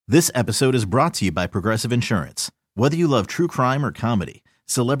This episode is brought to you by Progressive Insurance. Whether you love true crime or comedy,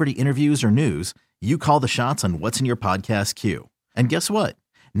 celebrity interviews or news, you call the shots on what's in your podcast queue. And guess what?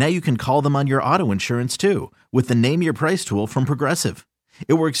 Now you can call them on your auto insurance too with the Name Your Price tool from Progressive.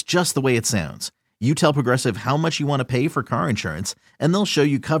 It works just the way it sounds. You tell Progressive how much you want to pay for car insurance, and they'll show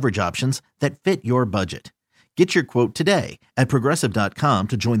you coverage options that fit your budget. Get your quote today at Progressive.com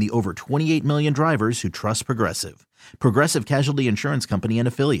to join the over 28 million drivers who trust Progressive. Progressive Casualty Insurance Company and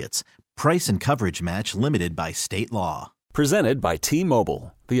Affiliates. Price and coverage match limited by state law. Presented by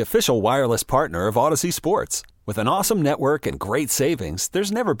T-Mobile, the official wireless partner of Odyssey Sports. With an awesome network and great savings,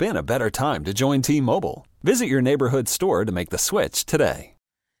 there's never been a better time to join T-Mobile. Visit your neighborhood store to make the switch today.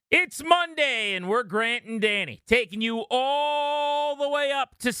 It's Monday, and we're Grant and Danny, taking you all the way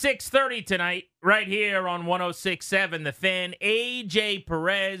up to 6:30 tonight, right here on 106.7 The Fan. AJ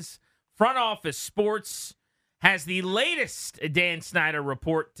Perez, Front Office Sports, has the latest Dan Snyder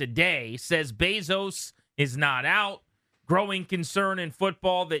report today. Says Bezos is not out. Growing concern in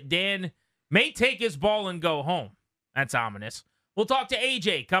football that Dan may take his ball and go home. That's ominous. We'll talk to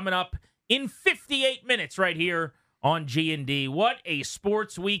AJ coming up in 58 minutes right here on G&D. What a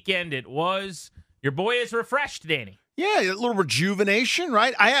sports weekend it was. Your boy is refreshed, Danny. Yeah, a little rejuvenation,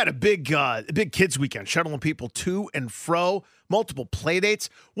 right? I had a big kids weekend, shuttling people to and fro, multiple play dates.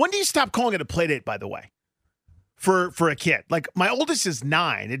 When do you stop calling it a play date, by the way, for a kid? Like, my oldest is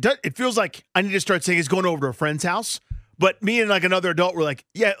 9. It feels like I need to start saying he's going over to a friend's house. But me and like another adult were like,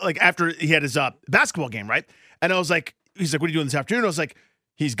 yeah, like after he had his basketball game, right? And I was like, he's like, what are you doing this afternoon? I was like,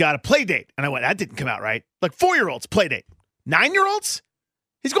 he's got a play date. And I went, that didn't come out right. Like 4-year-olds, play date. 9-year-olds?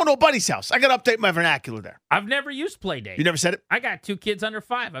 He's going to a buddy's house. I got to update my vernacular there. I've never used play date. You never said it? I got 2 kids under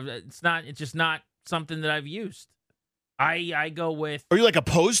 5. It's just not something that I've used. I go with. Are you like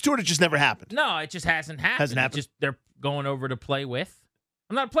opposed to it? It just never happened. No, it just hasn't happened. Hasn't happened. They're going over to play with.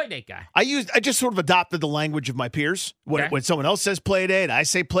 I'm not a play date guy. I just sort of adopted the language of my peers. When someone else says play date, I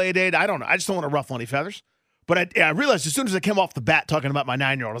say play date. I don't know. I just don't want to ruffle any feathers. But I realized as soon as I came off the bat talking about my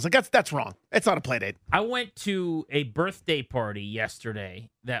 9-year-old, I was like, that's wrong. It's not a play date. I went to a birthday party yesterday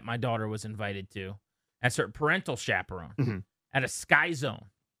that my daughter was invited to as her parental chaperone at a Sky Zone,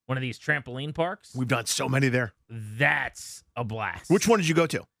 one of these trampoline parks. We've done so many there. That's a blast. Which one did you go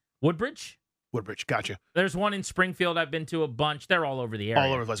to? Woodbridge. Woodbridge, gotcha. There's one in Springfield I've been to a bunch. They're all over the area.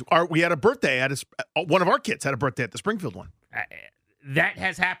 All over the place. We had a birthday one of our kids had a birthday at the Springfield one. That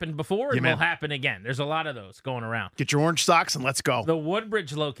has happened before and will happen again. There's a lot of those going around. Get your orange socks and let's go. The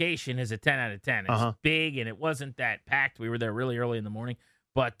Woodbridge location is a 10 out of 10. It's big and it wasn't that packed. We were there really early in the morning.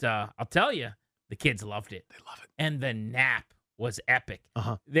 But I'll tell you, the kids loved it. They love it. And the nap was epic.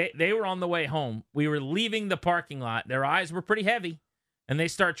 They were on the way home. We were leaving the parking lot. Their eyes were pretty heavy. And they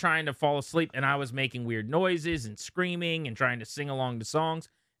start trying to fall asleep, and I was making weird noises and screaming and trying to sing along to songs.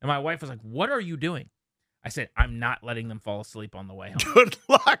 And my wife was like, what are you doing? I said, I'm not letting them fall asleep on the way home. Good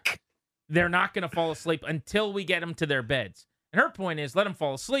luck. They're not going to fall asleep until we get them to their beds. And her point is, let them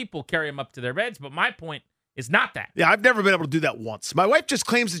fall asleep. We'll carry them up to their beds. But my point is not that. Yeah, I've never been able to do that once. My wife just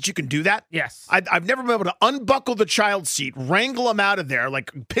claims that you can do that. Yes. I've never been able to unbuckle the child seat, wrangle them out of there,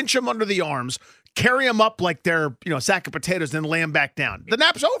 like pinch them under the arms, carry them up like they're, a sack of potatoes, then lay them back down. The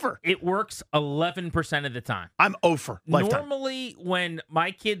nap's over. It works 11% of the time. I'm over. Lifetime. Normally, when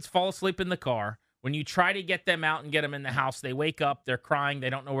my kids fall asleep in the car, when you try to get them out and get them in the house, they wake up, they're crying, they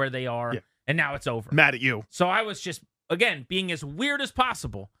don't know where they are, and now it's over. Mad at you. So I was just, again, being as weird as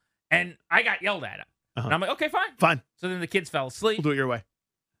possible, and I got yelled at. And I'm like, okay, fine. Fine. So then the kids fell asleep. We'll do it your way.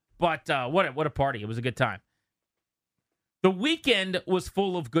 But what a party. It was a good time. The weekend was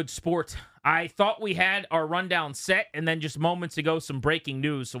full of good sport. I thought we had our rundown set, and then just moments ago, some breaking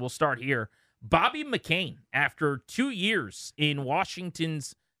news, so we'll start here. Bobby McCain, after 2 years in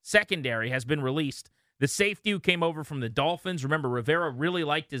Washington's secondary, has been released. The safety who came over from the Dolphins, remember, Rivera really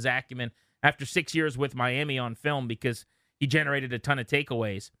liked his acumen after 6 years with Miami on film because he generated a ton of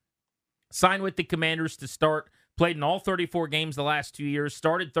takeaways. Signed with the Commanders to start, played in all 34 games the last 2 years,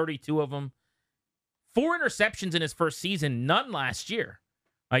 started 32 of them. 4 interceptions in his first season, none last year.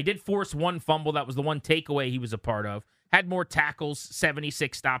 He did force 1 fumble. That was the one takeaway he was a part of. Had more tackles,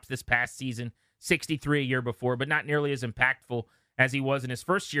 76 stops this past season, 63 a year before, but not nearly as impactful as he was in his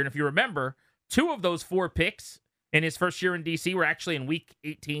first year. And if you remember, 2 of those 4 picks in his first year in D.C. were actually in Week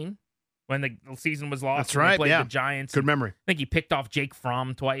 18 when the season was lost. That's right, He played the Giants. Good memory. I think he picked off Jake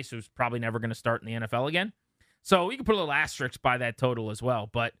Fromm twice, who's probably never going to start in the NFL again. So you can put a little asterisk by that total as well.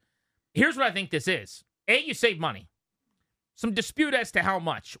 But here's what I think this is. A, you save money. Some dispute as to how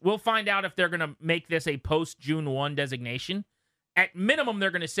much. We'll find out if they're going to make this a post-June 1 designation. At minimum, they're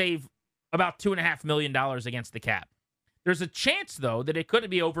going to save about $2.5 million against the cap. There's a chance, though, that it could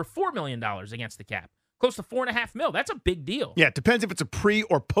be over $4 million against the cap. Close to $4.5 million. That's a big deal. Yeah, it depends if it's a pre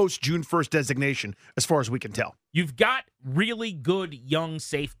or post June 1st designation, as far as we can tell. You've got really good young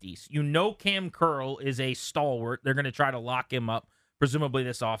safeties. You know Cam Curl is a stalwart. They're going to try to lock him up, presumably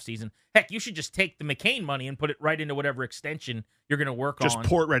this offseason. Heck, you should just take the McCain money and put it right into whatever extension you're going to work on. Just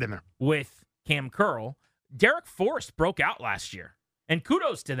pour it right in there. With Cam Curl. Derek Forrest broke out last year, and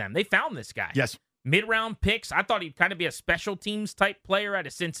kudos to them. They found this guy. Yes. Mid-round picks. I thought he'd kind of be a special teams type player out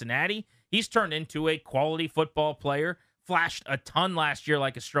of Cincinnati. He's turned into a quality football player, flashed a ton last year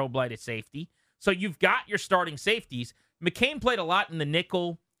like a strobe light at safety. So you've got your starting safeties. McCain played a lot in the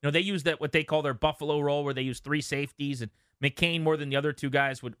nickel. You know, they use that what they call their Buffalo role, where they use 3 safeties, and McCain, more than the other 2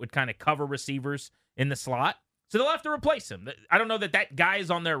 guys, would kind of cover receivers in the slot. So they'll have to replace him. I don't know that guy is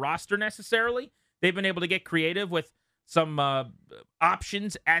on their roster necessarily. They've been able to get creative with some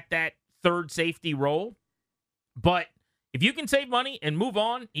options at that third safety role. But if you can save money and move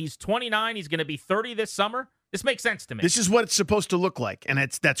on, he's 29. He's going to be 30 this summer. This makes sense to me. This is what it's supposed to look like, and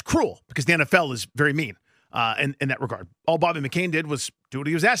that's cruel because the NFL is very mean in that regard. All Bobby McCain did was do what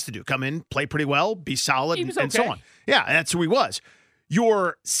he was asked to do: come in, play pretty well, be solid, and so on. Yeah, that's who he was.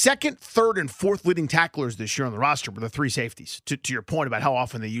 Your second, third, and fourth leading tacklers this year on the roster were the 3 safeties, to your point about how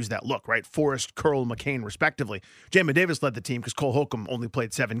often they use that look, right? Forrest, Curl, and McCain, respectively. Jamin Davis led the team because Cole Holcomb only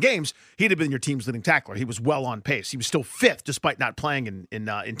played 7 games. He'd have been your team's leading tackler. He was well on pace. He was still 5th despite not playing in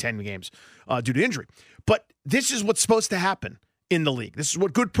 10 games due to injury. But this is what's supposed to happen in the league. This is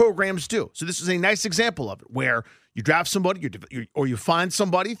what good programs do. So this is a nice example of it, where you draft somebody or you find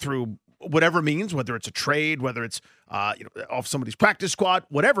somebody through whatever means, whether it's a trade, whether it's off somebody's practice squad,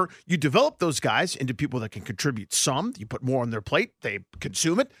 whatever, you develop those guys into people that can contribute some. You put more on their plate. They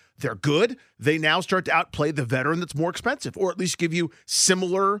consume it. They're good. They now start to outplay the veteran that's more expensive, or at least give you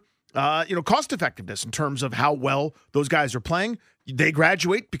similar cost effectiveness in terms of how well those guys are playing. They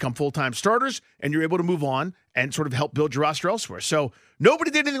graduate, become full-time starters, and you're able to move on and sort of help build your roster elsewhere. So nobody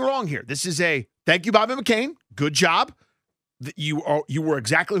did anything wrong here. This is a thank you, Bobby McCain. Good job. You were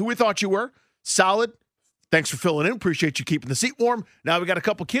exactly who we thought you were. Solid. Thanks for filling in. Appreciate you keeping the seat warm. Now we got a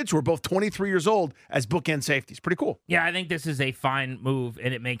couple kids who are both 23 years old as bookend safeties. Pretty cool. Yeah, I think this is a fine move,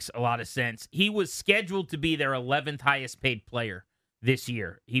 and it makes a lot of sense. He was scheduled to be their 11th highest paid player this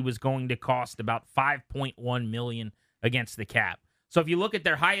year. He was going to cost about $5.1 million against the cap. So if you look at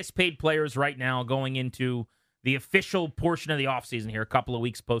their highest paid players right now going into the official portion of the offseason here, a couple of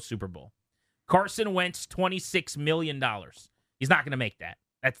weeks post Super Bowl, Carson Wentz, $26 million. He's not going to make that.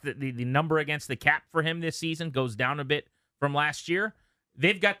 That's the number against the cap for him this season, goes down a bit from last year.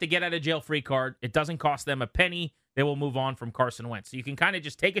 They've got the get-out-of-jail-free card. It doesn't cost them a penny. They will move on from Carson Wentz. So you can kind of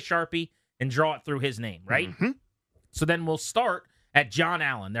just take a Sharpie and draw it through his name, right? Mm-hmm. So then we'll start at John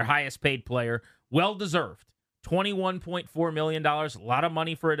Allen, their highest-paid player. Well-deserved. $21.4 million. A lot of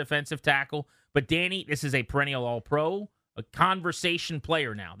money for a defensive tackle. But, Danny, this is a perennial All-Pro, a conversation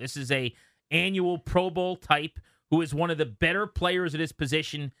player now. This is a annual Pro Bowl type who is one of the better players at his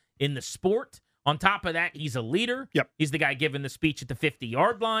position in the sport. On top of that, he's a leader. Yep. He's the guy giving the speech at the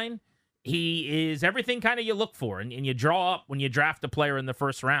 50-yard line. He is everything kind of you look for and you draw up when you draft a player in the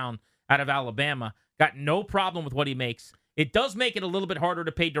first round out of Alabama. Got no problem with what he makes. It does make it a little bit harder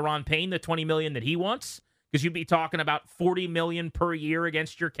to pay Daron Payne the $20 million that he wants, because you'd be talking about $40 million per year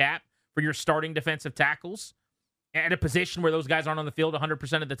against your cap for your starting defensive tackles at a position where those guys aren't on the field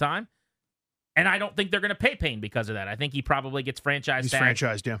 100% of the time. And I don't think they're going to pay Payne because of that. I think he probably gets franchised. He's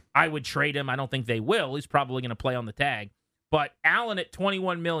franchised, yeah. I would trade him. I don't think they will. He's probably going to play on the tag. But Allen at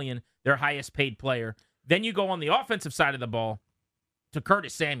 $21 million, their highest paid player. Then you go on the offensive side of the ball to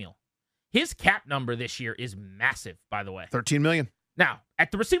Curtis Samuel. His cap number this year is massive, by the way. $13 million. Now,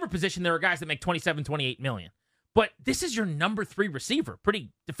 at the receiver position, there are guys that make $27, $28 million. But this is your number 3 receiver,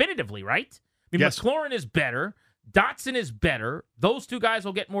 pretty definitively, right? I mean, yes. McLaurin is better. Dotson is better. Those 2 guys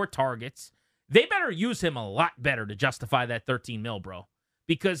will get more targets. They better use him a lot better to justify that $13 million, bro.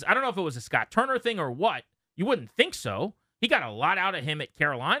 Because I don't know if it was a Scott Turner thing or what. You wouldn't think so. He got a lot out of him at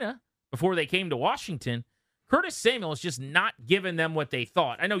Carolina before they came to Washington. Curtis Samuel is just not giving them what they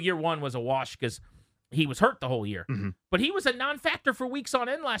thought. I know year 1 was a wash because he was hurt the whole year. Mm-hmm. But he was a non-factor for weeks on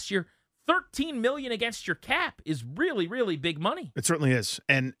end last year. $13 million against your cap is really, really big money. It certainly is.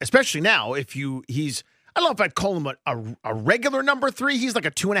 And especially now, he's I don't know if I'd call him a regular number 3. He's like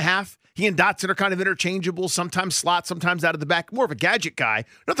a 2.5. He and Dotson are kind of interchangeable, sometimes slot, sometimes out of the back. More of a gadget guy.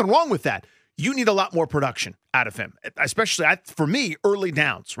 Nothing wrong with that. You need a lot more production out of him, especially for me, early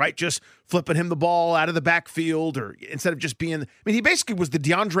downs, right? Just flipping him the ball out of the backfield, or instead of just being, he basically was the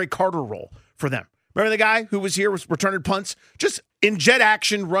DeAndre Carter role for them. Remember the guy who was here, was returning punts, just in jet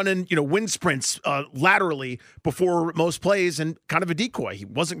action, running, wind sprints laterally before most plays and kind of a decoy. He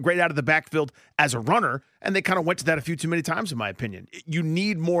wasn't great out of the backfield as a runner, and they kind of went to that a few too many times, in my opinion. You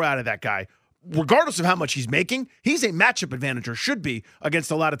need more out of that guy. Regardless of how much he's making, he's a matchup advantage, or should be, against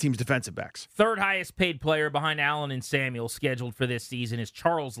a lot of teams' defensive backs. Third highest paid player behind Allen and Samuel scheduled for this season is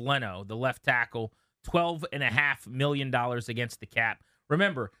Charles Leno, the left tackle, $12.5 million against the cap.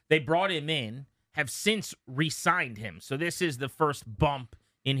 Remember, they brought him in, have since re-signed him. So this is the first bump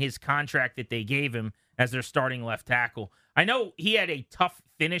in his contract that they gave him as their starting left tackle. I know he had a tough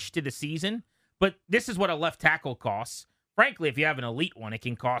finish to the season, but this is what a left tackle costs. Frankly, if you have an elite one, it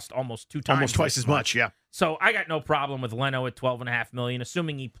can cost almost twice as much, yeah. So I got no problem with Leno at $12.5 million,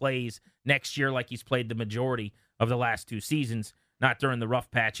 assuming he plays next year like he's played the majority of the last 2 seasons, not during the rough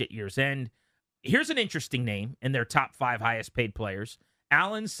patch at year's end. Here's an interesting name in their top 5 highest paid players.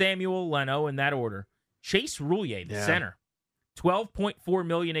 Allen, Samuel, Leno, in that order. Chase Roulier, the center, $12.4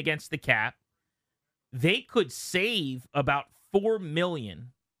 million against the cap. They could save about $4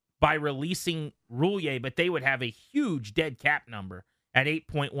 million by releasing Roulier, but they would have a huge dead cap number at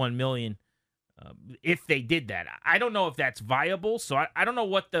 $8.1 million if they did that. I don't know if that's viable, so I don't know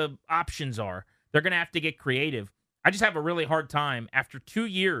what the options are. They're going to have to get creative. I just have a really hard time after 2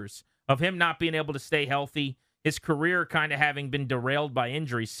 years of him not being able to stay healthy, his career kind of having been derailed by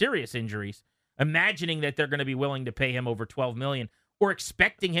injuries, serious injuries, imagining that they're going to be willing to pay him over $12 million or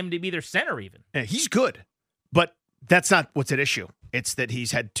expecting him to be their center even. Yeah, he's good, but that's not what's at issue. It's that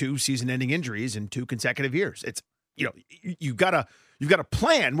he's had 2 season-ending injuries in 2 consecutive years. It's, you've got a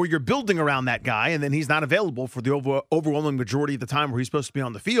plan where you're building around that guy, and then he's not available for the overwhelming majority of the time where he's supposed to be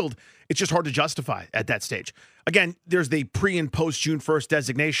on the field. It's just hard to justify at that stage. Again, there's the pre- and post-June 1st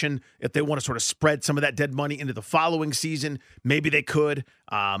designation. If they want to sort of spread some of that dead money into the following season, maybe they could.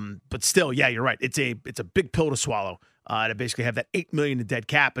 But still, yeah, you're right. It's a big pill to swallow to basically have that $8 million in dead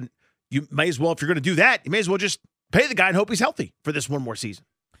cap. And you may as well, if you're going to do that, you may as well just pay the guy and hope he's healthy for this one more season.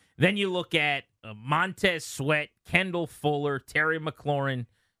 Then you look at Montez Sweat, Kendall Fuller, Terry McLaurin,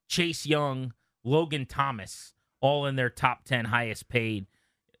 Chase Young, Logan Thomas, all in their top 10 highest paid.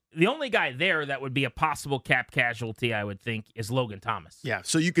 The only guy there that would be a possible cap casualty, I would think, is Logan Thomas. Yeah,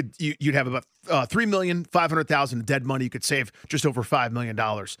 so you'd have about $3,500,000 in dead money. You could save just over $5 million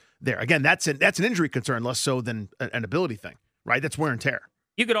there. Again, that's an injury concern, less so than an ability thing, right? That's wear and tear.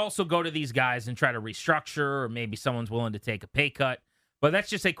 You could also go to these guys and try to restructure, or maybe someone's willing to take a pay cut. But that's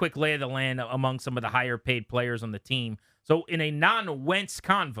just a quick lay of the land among some of the higher paid players on the team. So in a non-Wentz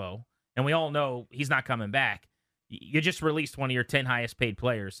convo, and we all know he's not coming back, you just released one of your 10 highest paid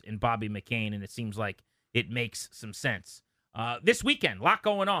players in Bobby McCain, and it seems like it makes some sense. This weekend, a lot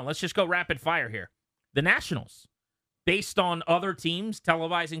going on. Let's just go rapid fire here. The Nationals, based on other teams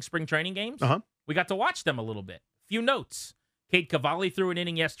televising spring training games, we got to watch them a little bit. Few notes. Cade Cavalli threw an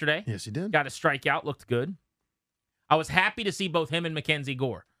inning yesterday. Yes, he did. Got a strikeout, looked good. I was happy to see both him and Mackenzie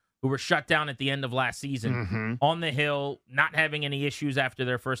Gore, who were shut down at the end of last season, on the hill, not having any issues after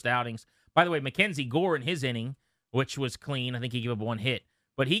their first outings. By the way, Mackenzie Gore in his inning, which was clean, I think he gave up 1 hit,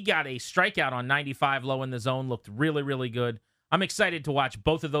 but he got a strikeout on 95 low in the zone, looked really, really good. I'm excited to watch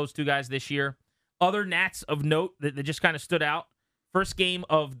both of those 2 guys this year. Other Nats of note that just kind of stood out. First game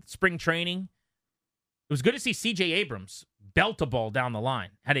of spring training, it was good to see C.J. Abrams belt a ball down the line.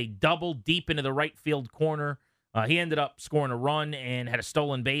 Had a double deep into the right field corner. He ended up scoring a run and had a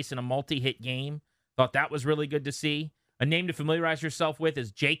stolen base in a multi-hit game. Thought that was really good to see. A name to familiarize yourself with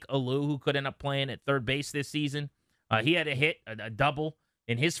is Jake Alou, who could end up playing at third base this season. He had a hit, a double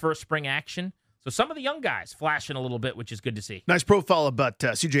in his first spring action. So some of the young guys flashing a little bit, which is good to see. Nice profile about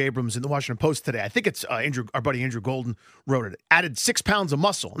C.J. Abrams in the Washington Post today. I think it's our buddy Andrew Golden wrote it. Added 6 pounds of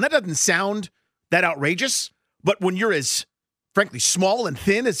muscle. And that doesn't sound that outrageous, but when you're as, frankly, small and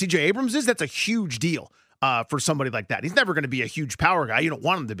thin as C.J. Abrams is, that's a huge deal for somebody like that. He's never going to be a huge power guy. You don't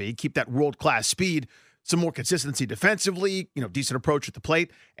want him to be. Keep that world-class speed, some more consistency defensively, decent approach at the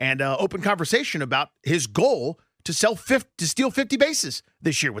plate, and open conversation about his goal to steal 50 bases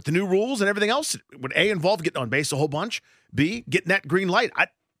this year with the new rules and everything else. Would A, involve getting on base a whole bunch, B, getting that green light.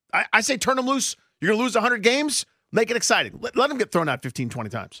 I say turn him loose. You're going to lose 100 games? Make it exciting. Let him get thrown out 15, 20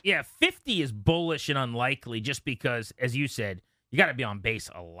 times. Yeah, 50 is bullish and unlikely just because, as you said, you got to be on base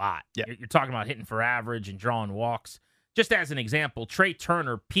a lot. Yeah. You're talking about hitting for average and drawing walks. Just as an example, Trey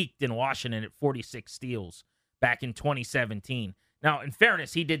Turner peaked in Washington at 46 steals back in 2017. Now, in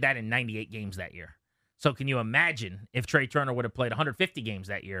fairness, he did that in 98 games that year. So can you imagine if Trey Turner would have played 150 games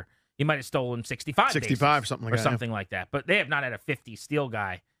that year, he might have stolen 65 bases, something like that. But they have not had a 50 steal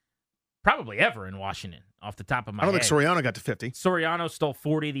guy probably ever in Washington off the top of my head. I don't think Soriano got to 50. Soriano stole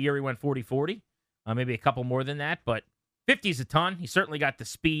 40 the year he went 40-40. maybe a couple more than that, but 50 is a ton. He certainly got the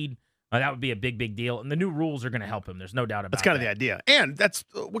speed. That would be a big, big deal. And the new rules are going to help him. There's no doubt about that. That's kind of the idea. And that's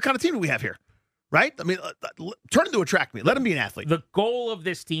what kind of team do we have here, right? I mean, turn into a track meet. Let him be an athlete. The goal of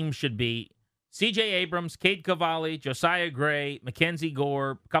this team should be C.J. Abrams, Cade Cavalli, Josiah Gray, Mackenzie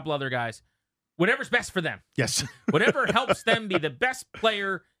Gore, a couple other guys. Whatever's best for them. Yes. Whatever helps them be the best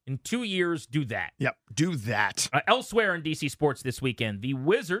player in 2 years, do that. Yep, do that. Elsewhere in DC sports this weekend, the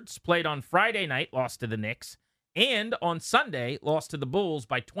Wizards played on Friday night, lost to the Knicks, and on Sunday, lost to the Bulls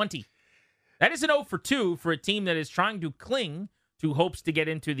by 20. That is an 0 for 2 for a team that is trying to cling to hopes to get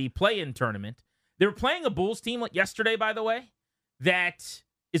into the play-in tournament. They were playing a Bulls team yesterday, by the way, that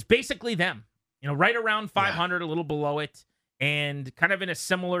is basically them. Right around 500, a little below it, and kind of in a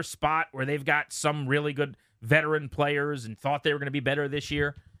similar spot where they've got some really good veteran players and thought they were going to be better this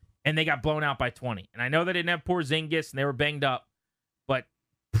year, and they got blown out by 20. And I know they didn't have Porzingis, and they were banged up, but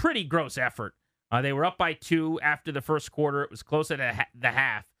pretty gross effort. They were up by 2 after the first quarter. It was close at the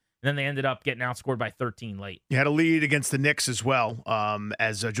half. And then they ended up getting outscored by 13 late. You had a lead against the Knicks as well,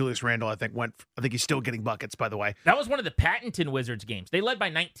 as Julius Randle, I think he's still getting buckets, by the way. That was one of the Pattinson Wizards games. They led by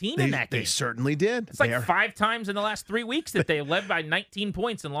 19 in that game. They certainly did. It's like 5 times in the last 3 weeks that they led by 19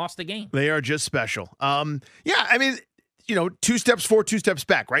 points and lost a game. They are just special. Yeah, I mean, 2 steps forward, 2 steps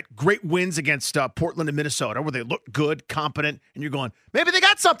back, right? Great wins against Portland and Minnesota where they look good, competent, and you're going, maybe they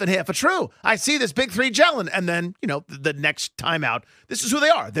got something here for true. I see this big 3 gelling. And then, the next time out, this is who they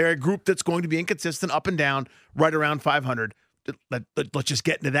are. They're a group that's going to be inconsistent, up and down, right around 500. Let's just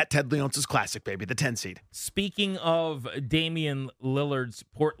get into that Ted Leonsis Classic, baby, the 10 seed. Speaking of Damian Lillard's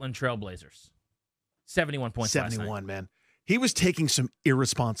Portland Trailblazers, 71 points 71, last night. man. He was taking some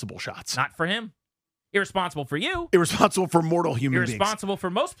irresponsible shots. Not for him. Irresponsible for you. Irresponsible for mortal human beings. Irresponsible for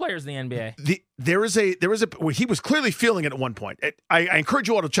most players in the NBA. He was clearly feeling it at one point. I encourage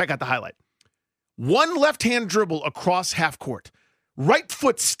you all to check out the highlight. One left-hand dribble across half court. Right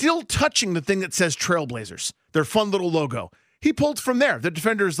foot still touching the thing that says Trailblazers, their fun little logo. He pulled from there. The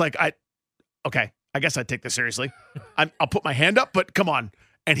defender's like, okay, I guess I'd take this seriously. I'll put my hand up, but come on.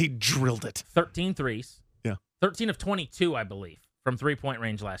 And he drilled it. 13 threes. Yeah. 13 of 22, I believe, from three-point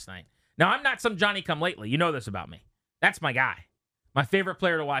range last night. Now, I'm not some Johnny-come-lately. You know this about me. That's my guy. My favorite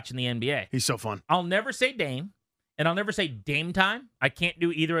player to watch in the NBA. He's so fun. I'll never say Dame, and I'll never say Dame time. I can't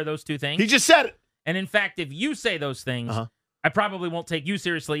do either of those two things. He just said it. And in fact, if you say those things, I probably won't take you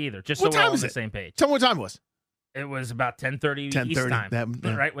seriously either, just so we're all on the same page. Tell me what time it was. It was about 10:30 East time,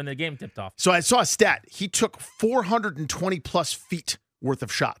 right when the game tipped off. So I saw a stat. He took 420-plus feet worth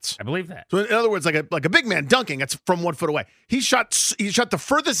of shots. I believe that. So in other words, like a big man dunking, that's from 1 foot away. He shot the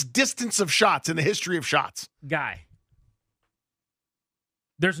furthest distance of shots in the history of shots. Guy.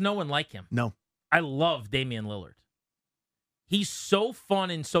 There's no one like him. No. I love Damian Lillard. He's so fun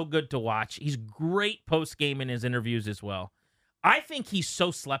and so good to watch. He's great post-game in his interviews as well. I think he's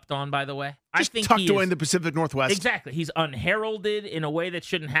so slept on, by the way. Just I think tucked away in the Pacific Northwest. Exactly. He's unheralded in a way that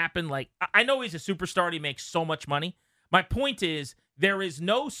shouldn't happen. Like, I know he's a superstar and he makes so much money. My point is, there is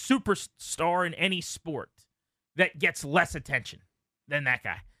no superstar in any sport that gets less attention than that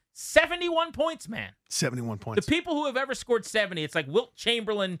guy. 71 points, man. 71 points. The people who have ever scored 70, it's like Wilt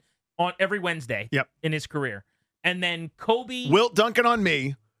Chamberlain on every Wednesday in his career. And then Kobe. Wilt dunking on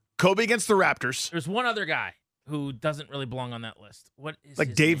me. Kobe against the Raptors. There's one other guy who doesn't really belong on that list. What is like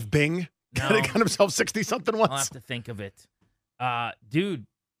his Dave name? Bing? No. He got himself 60-something once. I'll have to think of it. Dude,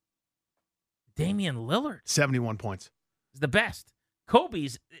 Damian Lillard. 71 points. Is the best.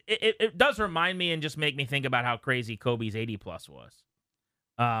 Kobe's, it does remind me and just make me think about how crazy Kobe's 80-plus was.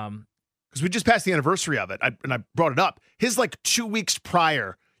 Because we just passed the anniversary of it, and I brought it up. His 2 weeks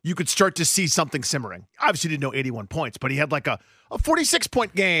prior, you could start to see something simmering. Obviously, didn't know 81 points, but he had a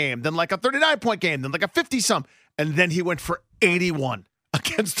 46-point game, then a 39-point game, then a 50-some, and then he went for 81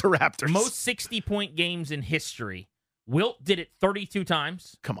 against the Raptors. Most 60-point games in history. Wilt did it 32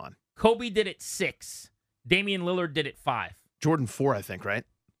 times. Come on. Kobe did it 6. Damian Lillard did it 5. Jordan 4, I think, right?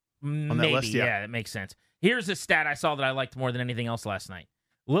 On Maybe, that list, yeah, that makes sense. Here's a stat I saw that I liked more than anything else last night.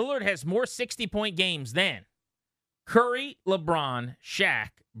 Lillard has more 60-point games than Curry, LeBron, Shaq,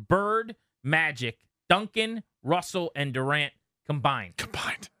 Bird, Magic, Duncan, Russell, and Durant combined.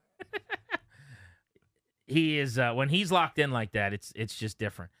 He is when he's locked in like that, it's just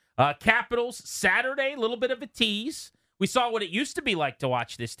different. Capitals Saturday, a little bit of a tease. We saw what it used to be like to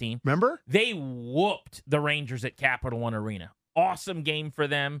watch this team. Remember? They whooped the Rangers at Capital One Arena. Awesome game for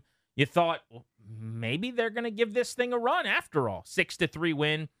them. You thought, well, maybe they're going to give this thing a run after all. 6-3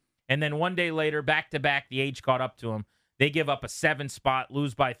 win. And then one day later, back-to-back, the age caught up to them. They give up a 7 spot,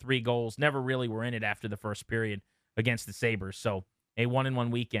 lose by 3 goals. Never really were in it after the first period against the Sabres. So a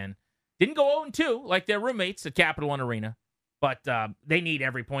 1-1 weekend. Didn't go 0-2 like their roommates at Capital One Arena, but they need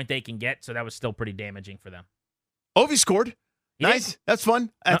every point they can get, so that was still pretty damaging for them. Ovi scored. He Nice. did. That's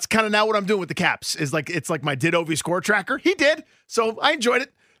fun. That's kind of now what I'm doing with the Caps. It's like my did Ovi score tracker. He did. So I enjoyed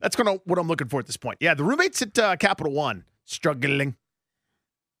it. That's kind of what I'm looking for at this point. Yeah, the roommates at Capital One struggling.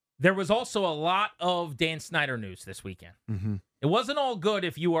 There was also a lot of Dan Snyder news this weekend. Mm-hmm. It wasn't all good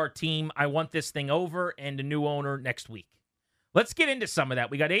if you are team, I want this thing over, and a new owner next week. Let's get into some of that.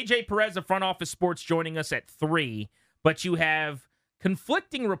 We got AJ Perez of Front Office Sports joining us at 3, but you have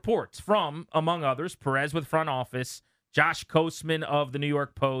conflicting reports from, among others, Perez with Front Office, Josh Kosman of the New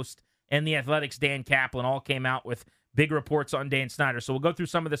York Post, and the Athletics' Dan Kaplan all came out with big reports on Dan Snyder. So we'll go through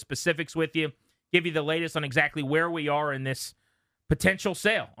some of the specifics with you, give you the latest on exactly where we are in this potential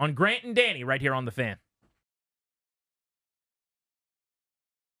sale on Grant and Danny right here on The Fan.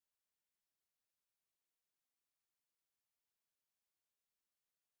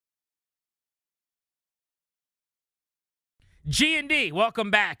 G&D,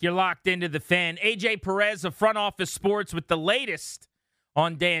 welcome back. You're locked into The Fan. AJ Perez of Front Office Sports with the latest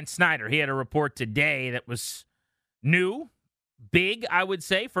on Dan Snyder. He had a report today that was new, big, I would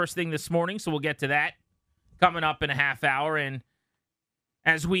say, first thing this morning, so we'll get to that coming up in a half hour. And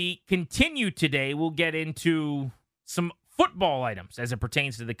as we continue today, we'll get into some football items as it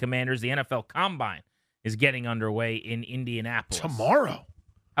pertains to the Commanders. The NFL Combine is getting underway in Indianapolis. Tomorrow.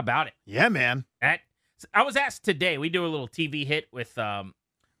 How about it? Yeah, man. I was asked today, we do a little TV hit with a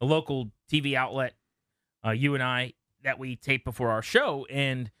local TV outlet, you and I, that we tape before our show,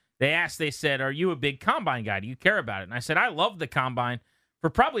 and they said, are you a big Combine guy? Do you care about it? And I said, I love the Combine for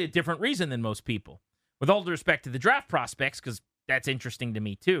probably a different reason than most people. With all due respect to the draft prospects, because that's interesting to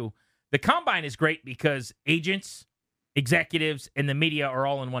me too, the Combine is great because agents, executives, and the media are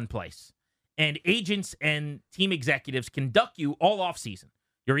all in one place. And agents and team executives can duck you all offseason.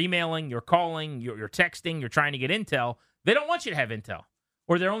 You're emailing, you're calling, you're texting, you're trying to get intel. They don't want you to have intel,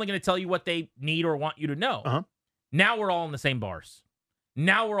 or they're only going to tell you what they need or want you to know. Uh-huh. Now we're all in the same bars.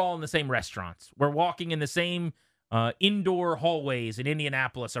 Now we're all in the same restaurants. We're walking in the same indoor hallways in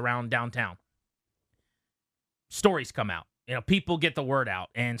Indianapolis around downtown. Stories come out. People get the word out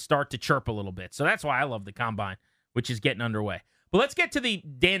and start to chirp a little bit. So that's why I love the Combine, which is getting underway. But let's get to the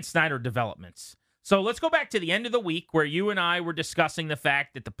Dan Snyder developments. So let's go back to the end of the week where you and I were discussing the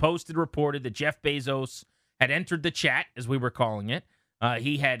fact that the Post had reported that Jeff Bezos had entered the chat, as we were calling it.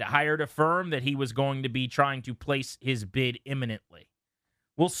 He had hired a firm that he was going to be trying to place his bid imminently.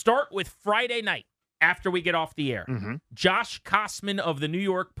 We'll start with Friday night after we get off the air. Mm-hmm. Josh Kosman of the New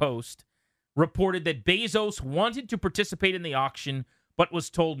York Post reported that Bezos wanted to participate in the auction but was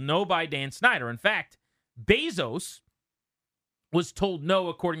told no by Dan Snyder. In fact, Bezos was told no,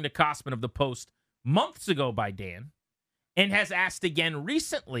 according to Kosman of the Post, months ago by Dan, and has asked again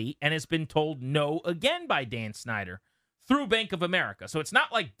recently and has been told no again by Dan Snyder through Bank of America. So it's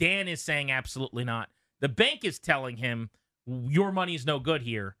not like Dan is saying absolutely not. The bank is telling him your money's no good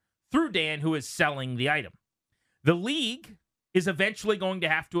here through Dan, who is selling the item. The league is eventually going to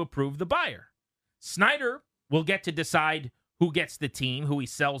have to approve the buyer. Snyder will get to decide who gets the team, who he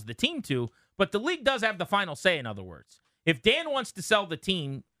sells the team to, but the league does have the final say, in other words. If Dan wants to sell the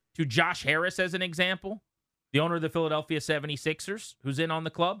team to Josh Harris, as an example, the owner of the Philadelphia 76ers, who's in on the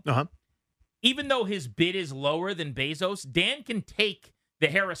club, even though his bid is lower than Bezos, Dan can take the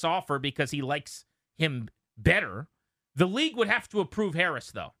Harris offer because he likes him better. The league would have to approve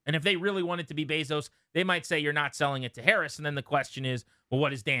Harris, though. And if they really want it to be Bezos, they might say you're not selling it to Harris. And then the question is, well, what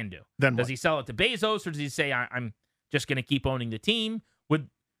does Dan do? Does he sell it to Bezos, or does he say, I'm just going to keep owning the team? Would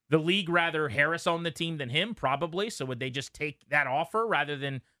the league rather Harris own the team than him? Probably. So would they just take that offer rather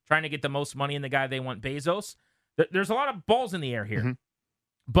than trying to get the most money in the guy they want, Bezos? There's a lot of balls in the air here. Mm-hmm.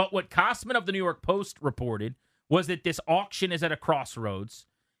 But what Kosman of the New York Post reported was that this auction is at a crossroads.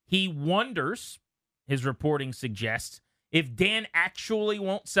 He wonders, his reporting suggests, if Dan actually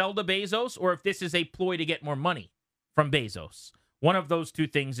won't sell to Bezos or if this is a ploy to get more money from Bezos. One of those two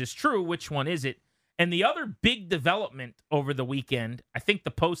things is true. Which one is it? And the other big development over the weekend, I think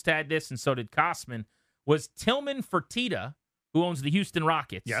the Post had this and so did Kosman, was Tillman Fertitta, who owns the Houston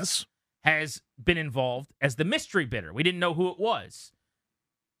Rockets, yes, has been involved as the mystery bidder. We didn't know who it was.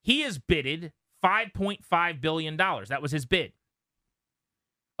 He has bidded $5.5 billion. That was his bid.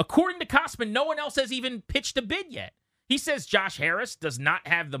 According to Kosman, no one else has even pitched a bid yet. He says Josh Harris does not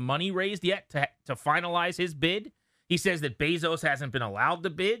have the money raised yet to finalize his bid. He says that Bezos hasn't been allowed to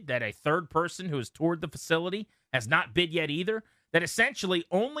bid, that a third person who has toured the facility has not bid yet either, that essentially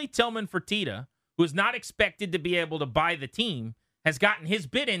only Tillman Fertitta, who is not expected to be able to buy the team, has gotten his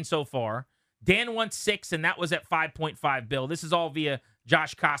bid in so far. Dan wants $6, and that was at $5.5 billion. This is all via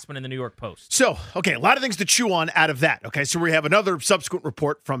Josh Kosman in the New York Post. So, okay, a lot of things to chew on out of that. Okay, so we have another subsequent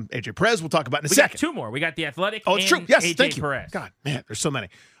report from AJ Perez we'll talk about in a second. We got two more. We got The Athletic it's true. Yes, AJ thank you. Perez. God, man, there's so many.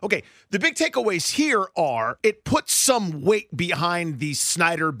 Okay, the big takeaways here are it puts some weight behind the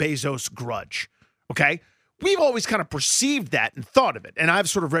Snyder-Bezos grudge, okay? We've always kind of perceived that and thought of it, and I've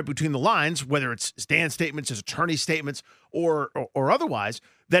sort of read between the lines, whether it's Dan's statements, his attorney's statements, or otherwise,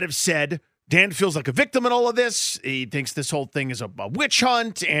 that have said Dan feels like a victim in all of this. He thinks this whole thing is a witch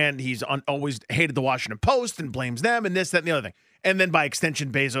hunt, and he's always hated the Washington Post and blames them and this, that, and the other thing. And then by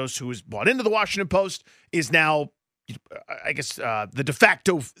extension, Bezos, who was bought into the Washington Post, is now, I guess, the de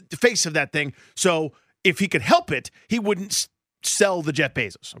facto face of that thing. So if he could help it, he wouldn't sell the Jeff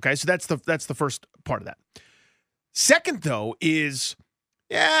Bezos. Okay, so that's the first part of that. Second, though, is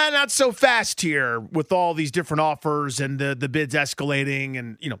not so fast here with all these different offers and the bids escalating,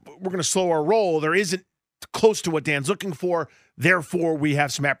 and we're going to slow our roll. There isn't close to what Dan's looking for. Therefore, we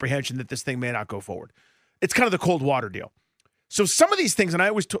have some apprehension that this thing may not go forward. It's kind of the cold water deal. So some of these things,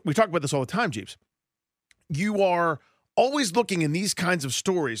 and we talk about this all the time, Jeeves. You are always looking in these kinds of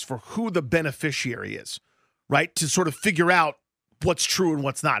stories for who the beneficiary is, right? To sort of figure out what's true and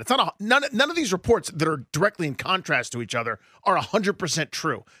what's not. It's not none of these reports that are directly in contrast to each other are 100%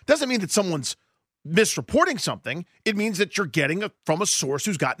 true. Doesn't mean that someone's misreporting something. It means that you're getting from a source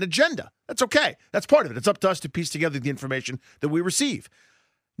who's got an agenda. That's okay. That's part of it. It's up to us to piece together the information that we receive.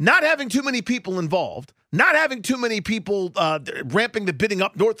 Not having too many people involved, not having too many people ramping the bidding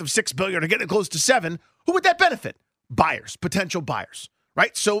up north of $6 billion or getting close to $7 billion, who would that benefit? Buyers, potential buyers.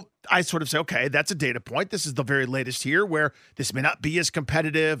 Right? So I sort of say, okay, that's a data point. This is the very latest here where this may not be as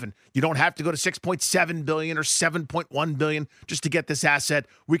competitive, and you don't have to go to $6.7 billion or $7.1 billion just to get this asset.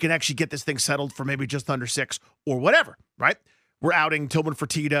 We can actually get this thing settled for maybe just under $6 billion or whatever, right? We're outing Tillman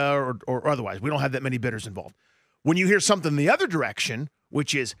Fertitta or otherwise. We don't have that many bidders involved. When you hear something the other direction,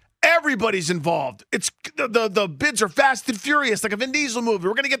 which is everybody's involved, it's the bids are fast and furious, like a Vin Diesel movie.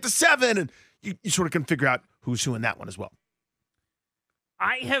 We're going to get to $7 billion, and you sort of can figure out who's who in that one as well.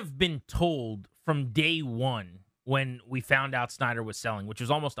 I have been told from day one when we found out Snyder was selling, which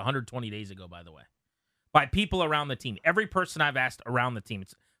was almost 120 days ago, by the way, by people around the team. Every person I've asked around the team,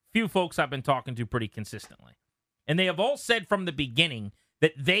 it's a few folks I've been talking to pretty consistently. And they have all said from the beginning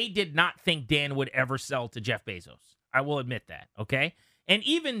that they did not think Dan would ever sell to Jeff Bezos. I will admit that, okay? And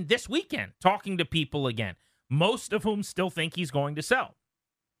even this weekend, talking to people again, most of whom still think he's going to sell.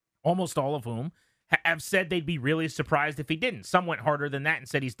 Almost all of whom have said they'd be really surprised if he didn't. Some went harder than that and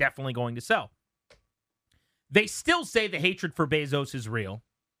said he's definitely going to sell. They still say the hatred for Bezos is real.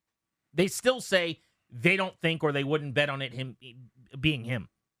 They still say they don't think or they wouldn't bet on it him being him.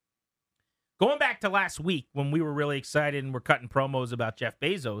 Going back to last week when we were really excited and we're cutting promos about Jeff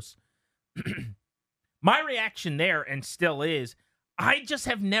Bezos, my reaction there, and still is, I just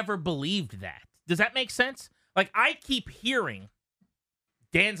have never believed that. Does that make sense? Like, I keep hearing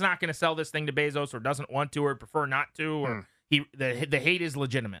Dan's not going to sell this thing to Bezos or doesn't want to or prefer not to, or the hate is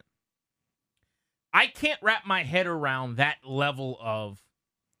legitimate. I can't wrap my head around that level of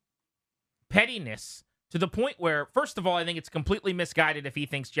pettiness to the point where, first of all, I think it's completely misguided if he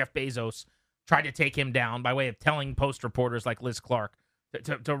thinks Jeff Bezos tried to take him down by way of telling Post reporters like Liz Clark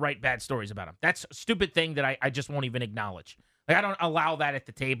to write bad stories about him. That's a stupid thing that I just won't even acknowledge. Like, I don't allow that at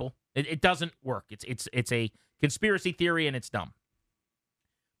the table. It doesn't work. It's a conspiracy theory and it's dumb.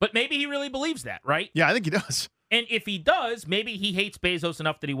 But maybe he really believes that, right? Yeah, I think he does. And if he does, maybe he hates Bezos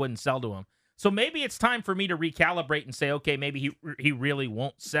enough that he wouldn't sell to him. So maybe it's time for me to recalibrate and say, okay, maybe he really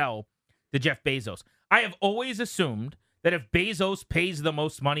won't sell to Jeff Bezos. I have always assumed that if Bezos pays the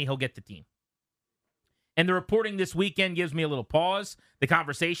most money, he'll get the team. And the reporting this weekend gives me a little pause. The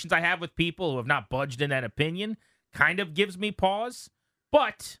conversations I have with people who have not budged in that opinion kind of gives me pause.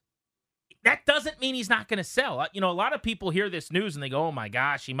 But that doesn't mean he's not going to sell. A lot of people hear this news and they go, oh my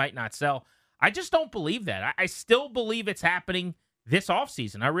gosh, he might not sell. I just don't believe that. I still believe it's happening this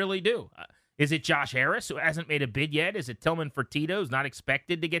offseason. I really do. Is it Josh Harris, who hasn't made a bid yet? Is it Tillman Fertitta, who's not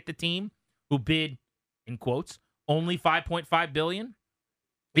expected to get the team, who bid, in quotes, only $5.5 billion?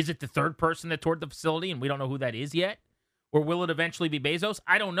 Is it the third person that toured the facility and we don't know who that is yet? Or will it eventually be Bezos?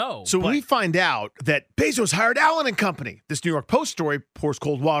 I don't know. So when we find out that Bezos hired Allen & Company, this New York Post story pours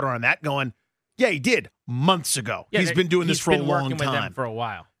cold water on that, going, yeah, he did months ago. Yeah, he's been doing this for a long time. He's been working with them for a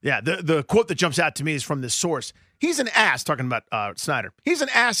while. Yeah, the quote that jumps out to me is from this source. He's an ass, talking about Snyder. He's an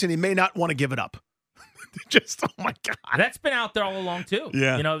ass and he may not want to give it up. Just, oh my God. That's been out there all along too.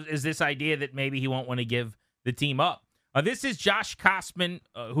 Yeah. Is this idea that maybe he won't want to give the team up. This is Josh Kosman,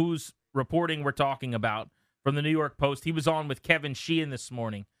 whose reporting we're talking about from the New York Post. He was on with Kevin Sheehan this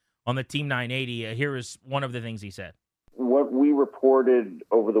morning on the Team 980. Here is one of the things he said. what we reported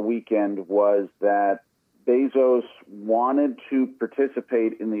over the weekend was that Bezos wanted to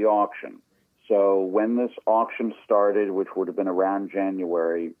participate in the auction. So when this auction started, which would have been around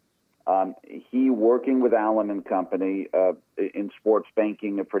January, he, working with Allen and Company in sports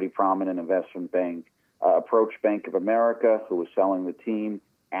banking, a pretty prominent investment bank, approached Bank of America, who was selling the team,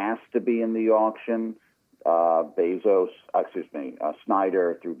 asked to be in the auction.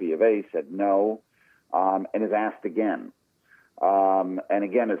 Snyder through B of A said no, and has asked again, and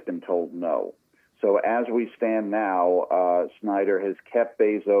again has been told no. So as we stand now, Snyder has kept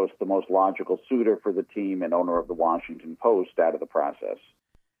Bezos, the most logical suitor for the team and owner of the Washington Post, out of the process.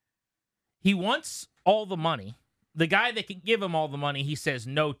 He wants all the money. The guy that can give him all the money, he says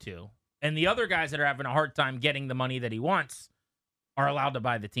no to. And the other guys that are having a hard time getting the money that he wants are allowed to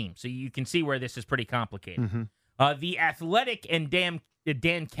buy the team. So you can see where this is pretty complicated. Mm-hmm. The Athletic and Dan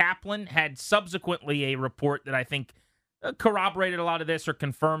Kaplan had subsequently a report that I think corroborated a lot of this or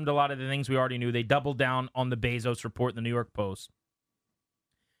confirmed a lot of the things we already knew. They doubled down on the Bezos report in the New York Post.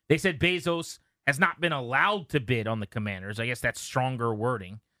 They said Bezos has not been allowed to bid on the Commanders. I guess that's stronger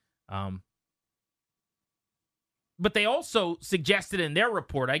wording. But they also suggested in their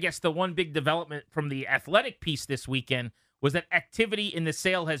report, I guess the one big development from the Athletic piece this weekend was that activity in the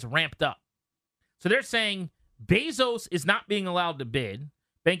sale has ramped up. So they're saying Bezos is not being allowed to bid.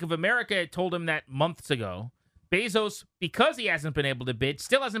 Bank of America had told him that months ago. Bezos, because he hasn't been able to bid,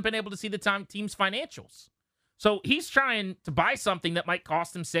 still hasn't been able to see the team's financials. So he's trying to buy something that might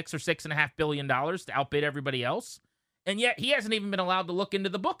cost him $6 or $6.5 billion to outbid everybody else. And yet he hasn't even been allowed to look into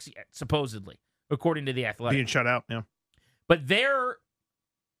the books yet, supposedly, according to the Athletic. Being shut out, yeah. But there,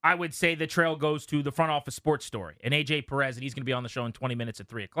 I would say the trail goes to the front office sports story. And AJ Perez, and he's going to be on the show in 20 minutes at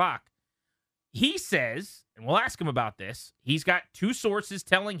 3 o'clock. He says, and we'll ask him about this, he's got two sources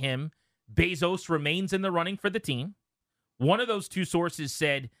telling him Bezos remains in the running for the team. One of those two sources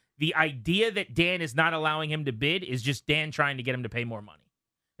said the idea that Dan is not allowing him to bid is just Dan trying to get him to pay more money.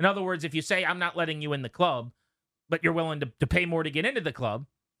 In other words, if you say, I'm not letting you in the club, but you're willing to pay more to get into the club,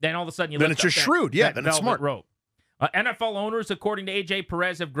 then all of a sudden you then it's just shrewd. Yeah, then it's smart. Rope. NFL owners, according to AJ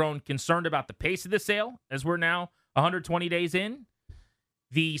Perez, have grown concerned about the pace of the sale as we're now 120 days in.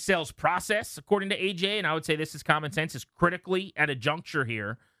 The sales process, according to AJ, and I would say this is common sense, is critically at a juncture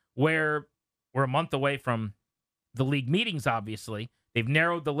here where we're a month away from the league meetings, obviously. They've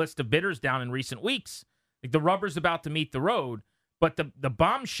narrowed the list of bidders down in recent weeks. Like the rubber's about to meet the road. But the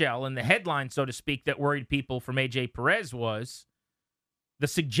bombshell and the headline, so to speak, that worried people from AJ Perez was the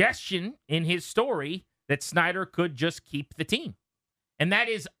suggestion in his story that Snyder could just keep the team. And that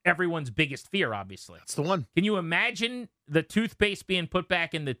is everyone's biggest fear, obviously. That's the one. Can you imagine the toothpaste being put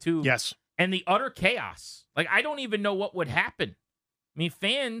back in the tube? Yes. And the utter chaos. Like, I don't even know what would happen. I mean,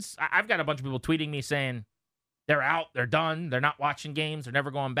 fans, I've got a bunch of people tweeting me saying they're out, they're done, they're not watching games, they're never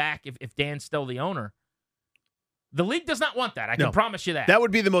going back if Dan's still the owner. The league does not want that. I can promise you that. That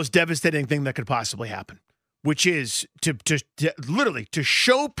would be the most devastating thing that could possibly happen, which is to literally to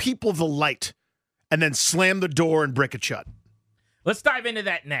show people the light and then slam the door and brick it shut. Let's dive into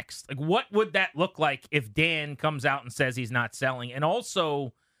that next. Like, what would that look like if Dan comes out and says he's not selling? And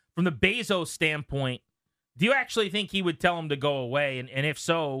also, from the Bezos standpoint, do you actually think he would tell him to go away? And if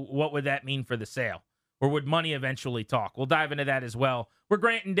so, what would that mean for the sale? Or would money eventually talk? We'll dive into that as well. We're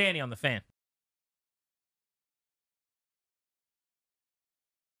Grant and Danny on The Fan.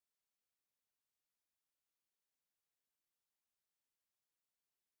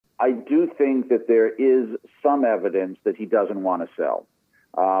 I do think that there is some evidence that he doesn't want to sell.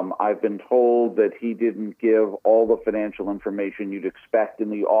 I've been told that he didn't give all the financial information you'd expect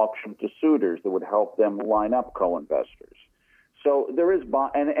in the auction to suitors that would help them line up co-investors. So there is,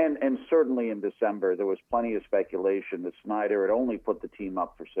 and certainly in December, there was plenty of speculation that Snyder had only put the team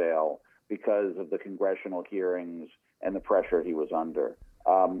up for sale because of the congressional hearings and the pressure he was under.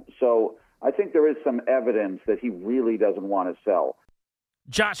 So I think there is some evidence that he really doesn't want to sell.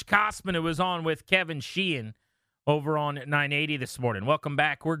 Josh Kosman, who was on with Kevin Sheehan over on 980 this morning. Welcome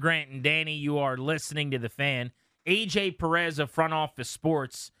back. We're Grant and Danny. You are listening to The Fan. AJ Perez of Front Office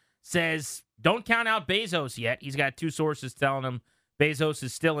Sports says, don't count out Bezos yet. He's got two sources telling him Bezos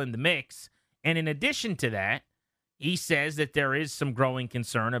is still in the mix. And in addition to that, he says that there is some growing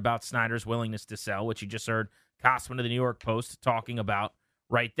concern about Snyder's willingness to sell, which you just heard Kosman of the New York Post talking about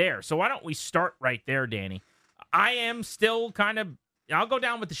right there. So why don't we start right there, Danny? I am still kind of, I'll go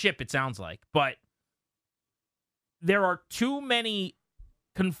down with the ship, it sounds like, but there are too many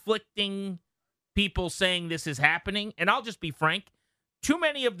conflicting people saying this is happening. And I'll just be frank, too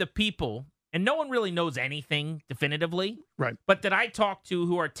many of the people, and no one really knows anything definitively, right? But that I talk to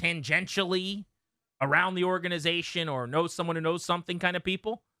who are tangentially around the organization or know someone who knows something kind of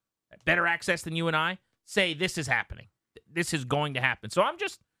people, better access than you and I, say this is happening. This is going to happen. So I'm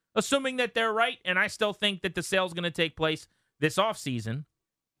just assuming that they're right, and I still think that the sale is going to take place this offseason.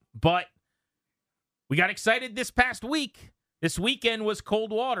 But we got excited this past week. This weekend was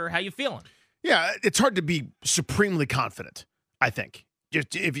cold water. How you feeling? Yeah, it's hard to be supremely confident, I think.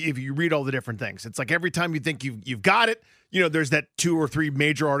 Just if you read all the different things. It's like every time you think you've got it, there's that 2 or 3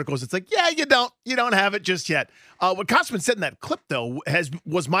 major articles. It's like, yeah, you don't have it just yet. What Kosman said in that clip, though,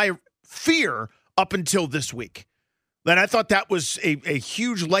 was my fear up until this week. Then I thought that was a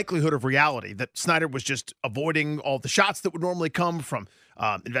huge likelihood of reality, that Snyder was just avoiding all the shots that would normally come from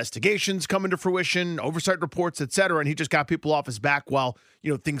investigations coming to fruition, oversight reports, et cetera, and he just got people off his back while,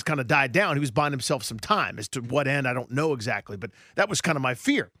 things kind of died down. He was buying himself some time. As to what end, I don't know exactly, but that was kind of my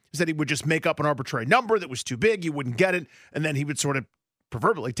fear, is that he would just make up an arbitrary number that was too big, you wouldn't get it, and then he would sort of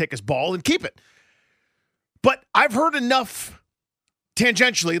proverbially take his ball and keep it. But I've heard enough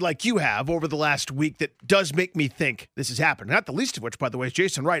tangentially, like you have, over the last week that does make me think this is happening. Not the least of which, by the way, is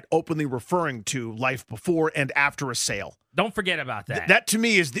Jason Wright openly referring to life before and after a sale. Don't forget about that. That to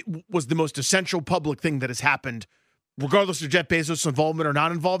me was the most essential public thing that has happened, regardless of Jeff Bezos' involvement or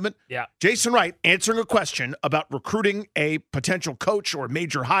non-involvement. Yeah. Jason Wright answering a question about recruiting a potential coach or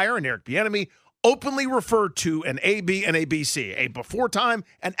major hire, and Eric Bieniemy openly referred to an AB and ABC, a before time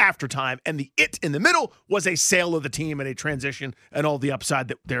and after time, and the it in the middle was a sale of the team and a transition and all the upside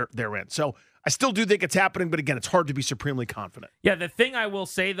that they're in. So I still do think it's happening, but again, it's hard to be supremely confident. Yeah, the thing I will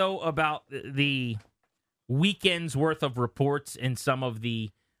say, though, about the weekend's worth of reports and some of the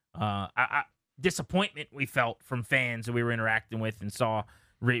disappointment we felt from fans that we were interacting with and saw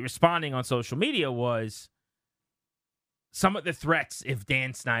responding on social media was some of the threats if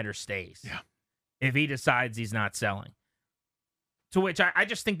Dan Snyder stays. Yeah. If he decides he's not selling. To which I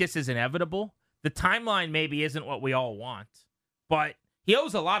just think this is inevitable. The timeline maybe isn't what we all want, but he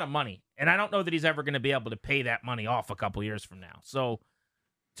owes a lot of money, and I don't know that he's ever going to be able to pay that money off a couple years from now. So,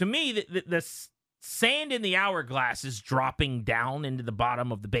 to me, the sand in the hourglass is dropping down into the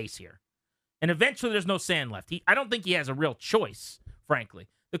bottom of the base here. And eventually there's no sand left. I don't think he has a real choice, frankly.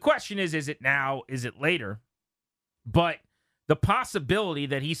 The question is it now? Is it later? But the possibility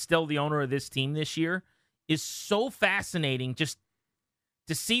that he's still the owner of this team this year is so fascinating just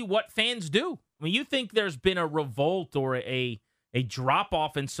to see what fans do. I mean, you think there's been a revolt or a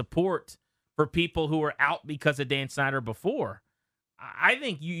drop-off in support for people who were out because of Dan Snyder before. I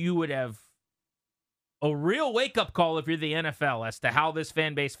think you would have a real wake-up call if you're the NFL as to how this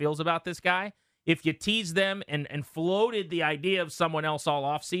fan base feels about this guy. If you teased them and floated the idea of someone else all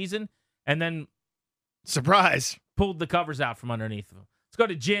offseason and then surprise, pulled the covers out from underneath them. Let's go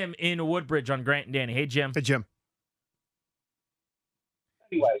to Jim in Woodbridge on Grant and Danny. Hey, Jim. Hey, Jim.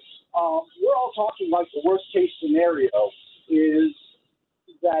 Anyways, we're all talking like the worst-case scenario is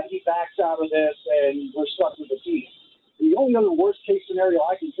that he backs out of this and we're stuck with the team. The only other worst-case scenario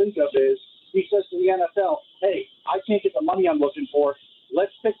I can think of is he says to the NFL, hey, I can't get the money I'm looking for.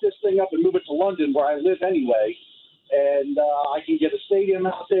 Let's pick this thing up and move it to London where I live anyway. And I can get a stadium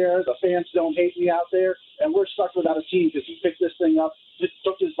out there. The fans don't hate me out there. And we're stuck without a team because he picked this thing up, just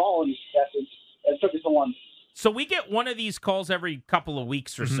took his ball in essence, and took it to London. So we get one of these calls every couple of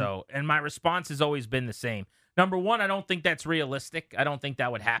weeks or so, and my response has always been the same. Number one, I don't think that's realistic. I don't think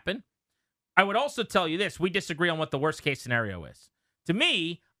that would happen. I would also tell you this. We disagree on what the worst-case scenario is. To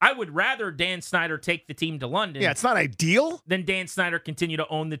me, I would rather Dan Snyder take the team to London. Yeah, it's not ideal. Than Dan Snyder continue to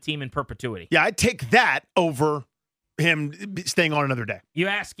own the team in perpetuity. Yeah, I'd take that over him staying on another day. You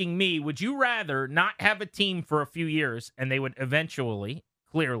asking me, would you rather not have a team for a few years and they would eventually,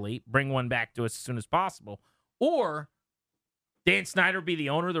 clearly, bring one back to us as soon as possible, or Dan Snyder be the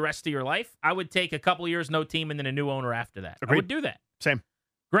owner the rest of your life? I would take a couple years, no team, and then a new owner after that. Agreed. I would do that. Same.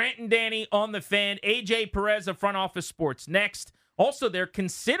 Grant and Danny on the Fan. AJ Perez of Front Office Sports next. Also, they're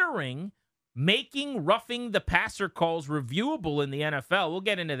considering making roughing the passer calls reviewable in the NFL. We'll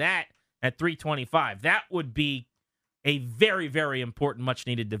get into that at 3:25. That would be a very, very important,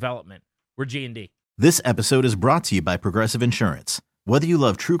 much-needed development. We're G&D. This episode is brought to you by Progressive Insurance. Whether you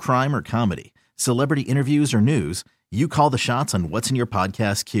love true crime or comedy, celebrity interviews or news, you call the shots on what's in your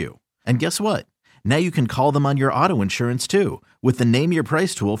podcast queue. And guess what? Now you can call them on your auto insurance too with the Name Your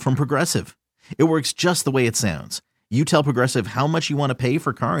Price tool from Progressive. It works just the way it sounds. You tell Progressive how much you want to pay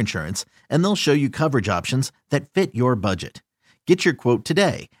for car insurance, and they'll show you coverage options that fit your budget. Get your quote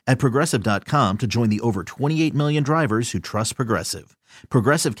today at Progressive.com to join the over 28 million drivers who trust Progressive.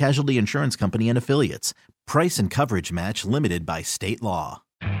 Progressive Casualty Insurance Company and Affiliates. Price and coverage match limited by state law.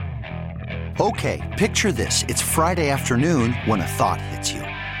 Okay, picture this. It's Friday afternoon when a thought hits you.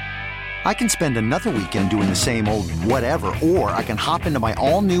 I can spend another weekend doing the same old whatever, or I can hop into my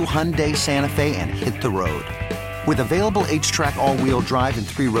all-new Hyundai Santa Fe and hit the road. With available H-Track all-wheel drive and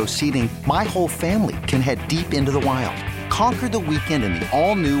 3-row seating, my whole family can head deep into the wild. Conquer the weekend in the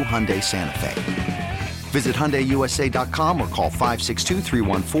all-new Hyundai Santa Fe. Visit HyundaiUSA.com or call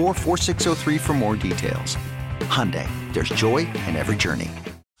 562-314-4603 for more details. Hyundai, there's joy in every journey.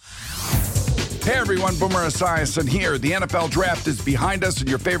 Hey everyone, Boomer Esiason here. The NFL Draft is behind us and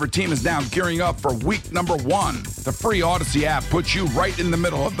your favorite team is now gearing up for week number 1. The free Odyssey app puts you right in the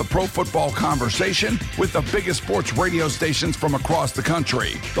middle of the pro football conversation with the biggest sports radio stations from across the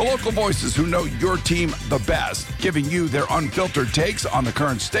country. The local voices who know your team the best, giving you their unfiltered takes on the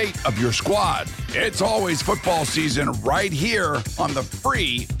current state of your squad. It's always football season right here on the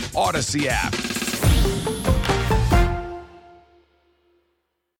free Odyssey app.